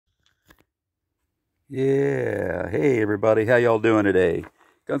Yeah, hey everybody, how y'all doing today?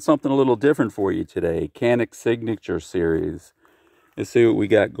 Got something a little different for you today. Canik Signature Series. Let's see what we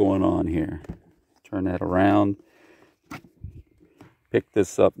got going on here. Turn that around. Picked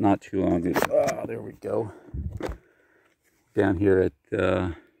this up not too long ago. Oh, there we go. Down here at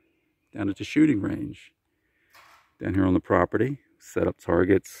the shooting range. Down here on the property. Set up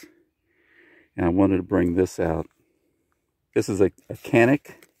targets. And I wanted to bring this out. This is a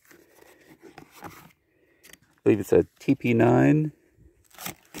Canik. I believe it's a TP9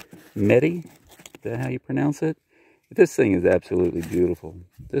 METE. Is that how you pronounce it? This thing is absolutely beautiful.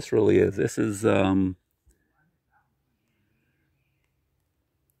 This really is. This is, let me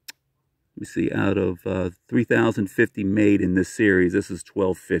see, out of 3,050 made in this series, this is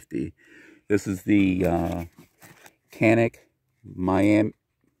 1,250. This is the Canik Miami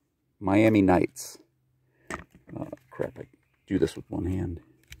Nights. Crap, I do this with one hand.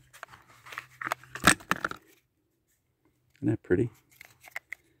 Isn't that pretty?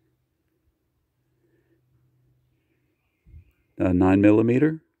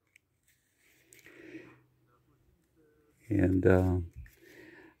 9mm. And I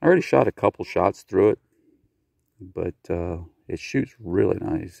already shot a couple shots through it, but it shoots really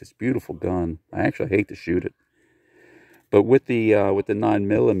nice. It's a beautiful gun. I actually hate to shoot it, but with the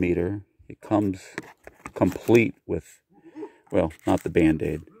 9mm, it comes complete with, well, not the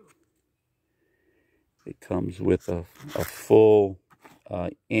Band-Aid. It comes with a full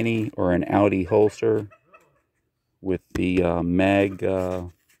innie or an outie holster with the mag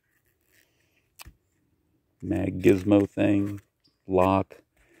gizmo thing, lock,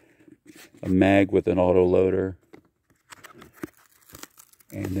 a mag with an auto loader,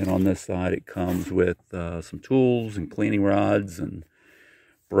 and then on this side it comes with some tools and cleaning rods and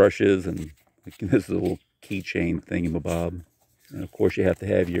brushes, and this is a little keychain thingamabob. And of course you have to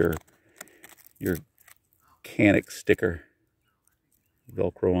have your Canik sticker,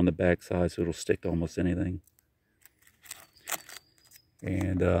 Velcro on the back side so it'll stick to almost anything,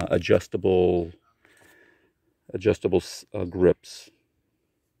 and adjustable grips.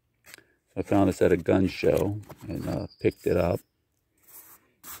 I found this at a gun show and picked it up,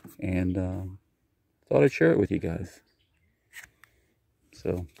 and thought I'd share it with you guys.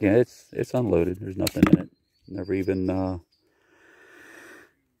 So yeah, it's unloaded. There's nothing in it. Never even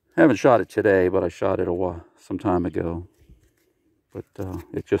haven't shot it today, but I shot it some time ago. But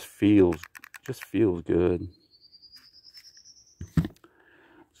it just feels good.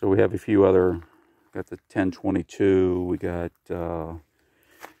 So we have a few other. Got the 10-22. We got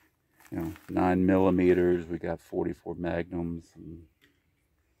 9mm. We got 44 Magnums. And,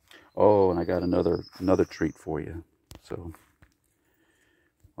 oh, and I got another treat for you. So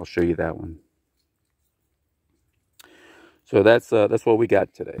I'll show you that one. So that's what we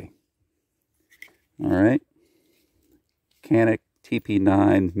got today. All right, Canik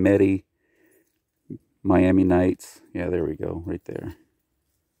TP9 METE Miami Nights. Yeah, there we go, right there.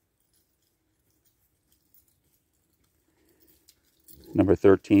 Number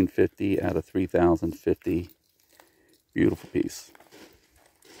 1350 out of 3050. Beautiful piece.